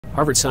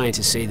Harvard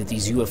scientists say that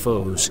these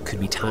UFOs could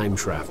be time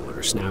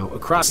travelers. Now,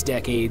 across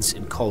decades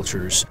and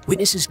cultures,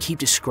 witnesses keep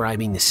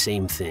describing the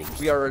same thing.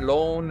 We are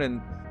alone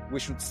and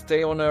we should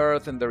stay on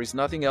Earth and there is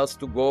nothing else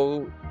to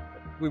go.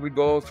 We will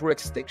go through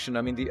extinction.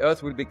 I mean, the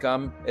Earth will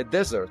become a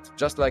desert,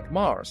 just like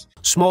Mars.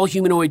 Small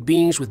humanoid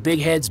beings with big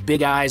heads,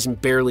 big eyes, and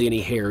barely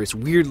any hair. It's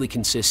weirdly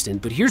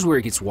consistent, but here's where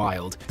it gets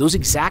wild. Those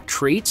exact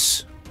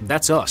traits,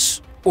 that's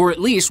us. Or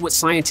at least what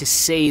scientists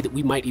say that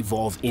we might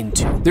evolve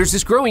into. There's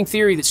this growing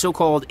theory that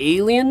so-called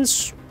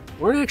aliens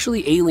aren't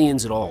actually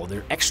aliens at all.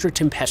 They're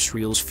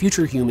extraterrestrials,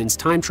 future humans,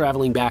 time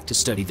traveling back to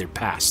study their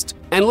past.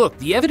 And look,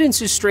 the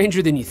evidence is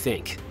stranger than you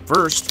think.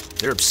 First,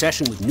 their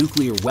obsession with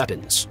nuclear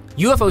weapons.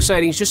 UFO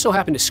sightings just so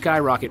happen to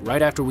skyrocket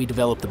right after we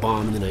developed the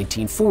bomb in the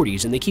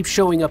 1940s, and they keep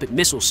showing up at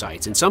missile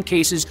sites, in some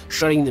cases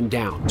shutting them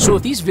down. So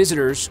if these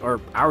visitors are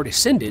our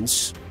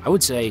descendants, I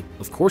would say,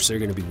 of course they're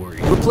going to be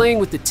worried. We're playing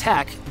with the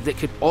tech that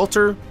could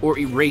alter or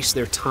erase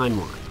their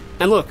timeline.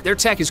 And look, their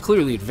tech is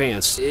clearly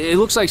advanced. It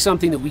looks like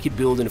something that we could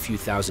build in a few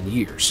thousand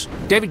years.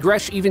 David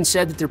Grush even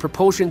said that their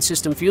propulsion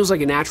system feels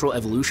like a natural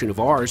evolution of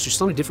ours,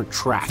 just on a different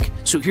track.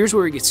 So here's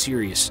where it gets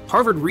serious.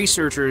 Harvard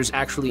researchers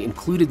actually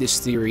included this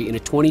theory in a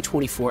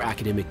 2024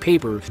 academic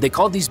paper. They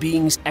called these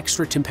beings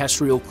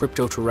extraterrestrial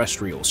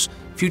cryptoterrestrials,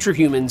 future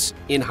humans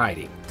in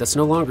hiding. That's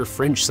no longer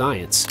fringe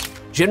science.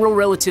 General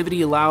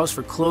relativity allows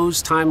for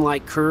closed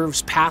time-like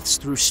curves, paths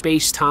through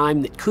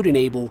space-time that could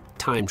enable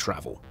time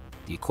travel.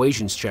 The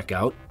equations check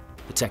out.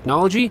 The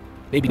technology?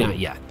 Maybe not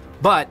yet.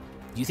 But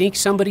do you think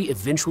somebody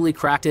eventually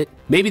cracked it?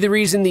 Maybe the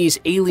reason these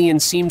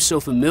aliens seem so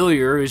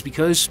familiar is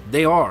because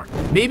they are.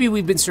 Maybe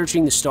we've been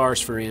searching the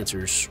stars for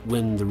answers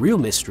when the real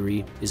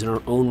mystery is in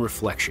our own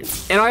reflection.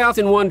 And I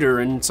often wonder,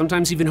 and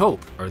sometimes even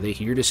hope, are they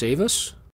here to save us?